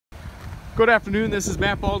Good afternoon, this is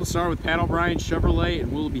Matt Baldessar with Pat O'Brien Chevrolet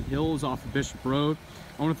in Willoughby Hills off of Bishop Road.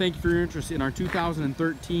 I want to thank you for your interest in our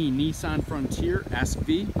 2013 Nissan Frontier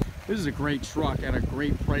SV. This is a great truck at a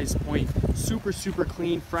great price point. Super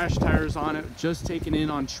clean, fresh tires on it, just taken in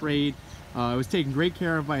on trade. It was taken great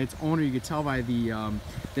care of by its owner. You could tell by the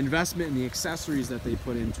investment and the accessories that they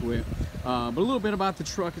put into it. But a little bit about the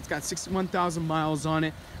truck, it's got 61,000 miles on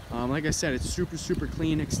it. Like I said, it's super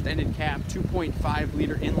clean, extended cab, 2.5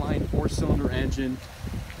 liter inline 4-cylinder engine.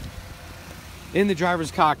 In the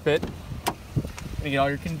driver's cockpit, you get all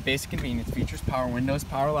your basic convenience features: power windows,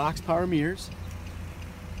 power locks, power mirrors.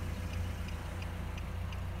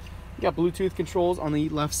 You got Bluetooth controls on the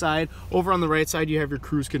left side. Over on the right side, you have your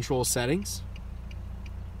cruise control settings.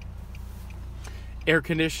 Air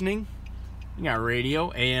conditioning. You got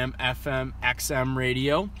radio, AM, FM, XM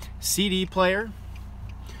radio, CD player.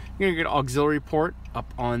 You're gonna get an auxiliary port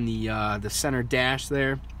up on the center dash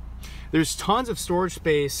there. There's tons of storage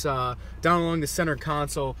space down along the center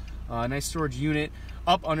console. Nice storage unit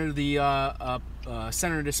up under the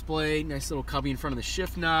center display. Nice little cubby in front of the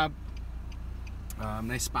shift knob.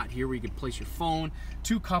 Nice spot here where you can place your phone.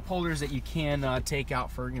 2 cup holders that you can take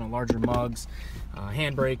out for larger mugs.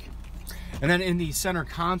 Handbrake. And then in the center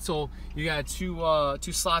console, you got two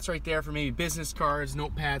slots right there for maybe business cards,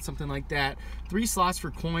 notepad, something like that. 3 slots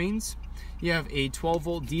for coins. You have a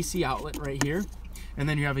 12-volt DC outlet right here, and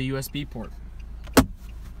then you have a USB port.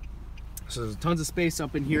 So there's tons of space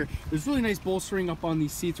up in here. There's really nice bolstering up on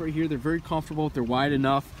these seats right here. They're very comfortable. They're wide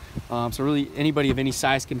enough. So really anybody of any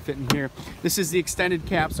size can fit in here. This is the extended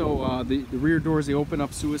cab, so the rear doors, they open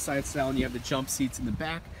up suicide style, and you have the jump seats in the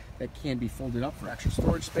back that can be folded up for extra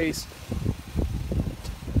storage space.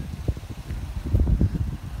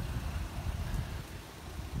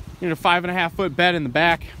 You know, a 5.5-foot bed in the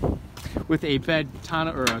back with a bed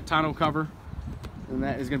tonneau or a tonneau cover, and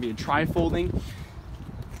that is going to be a tri-folding.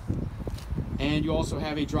 And you also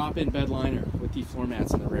have a drop-in bed liner with the floor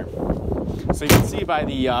mats in the rear. So you can see by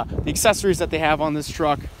the accessories that they have on this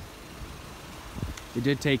truck, they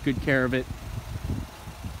did take good care of it.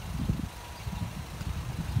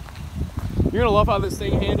 You're gonna love how this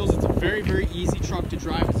thing handles. It's a very easy truck to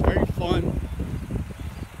drive. It's very fun.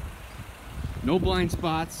 No blind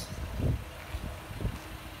spots.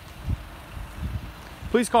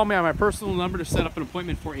 Please call me on my personal number to set up an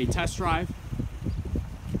appointment for a test drive.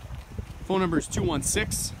 Phone number is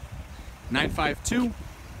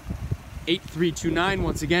 216-952-8329.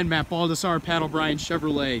 Once again, Matt Baldessar, Pat O'Brien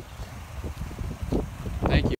Chevrolet.